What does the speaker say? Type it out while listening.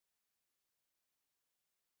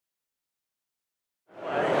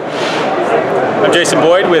I'm Jason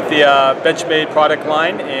Boyd with the Benchmade product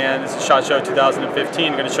line, and this is SHOT Show 2015.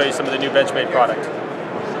 I'm going to show you some of the new Benchmade product.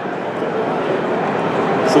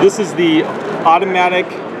 So this is the automatic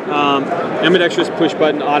ambidextrous push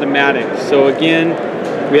button automatic. So again,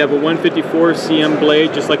 we have a 154 cm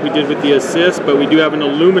blade just like we did with the assist, but we do have an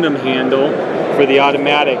aluminum handle for the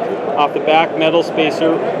automatic. Off the back metal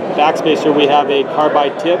spacer, back spacer, we have a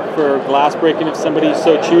carbide tip for glass breaking if somebody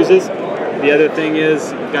so chooses. The other thing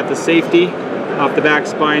is you've got the safety off the back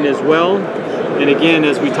spine as well. And again,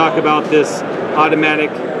 as we talk about this automatic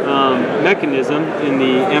mechanism in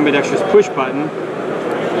the ambidextrous push button,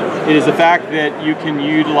 it is the fact that you can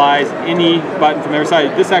utilize any button from every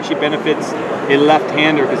side. This actually benefits a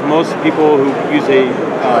left-hander because most people who use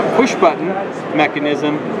a push button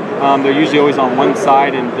mechanism, they're usually always on one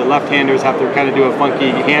side, and the left-handers have to kind of do a funky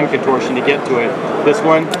hand contortion to get to it. This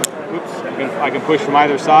one, oops, I can push from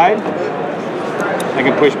either side. I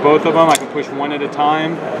can push both of them. I can push one at a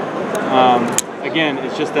time. Again,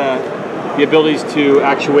 it's just the abilities to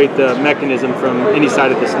actuate the mechanism from any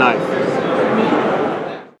side of this knife.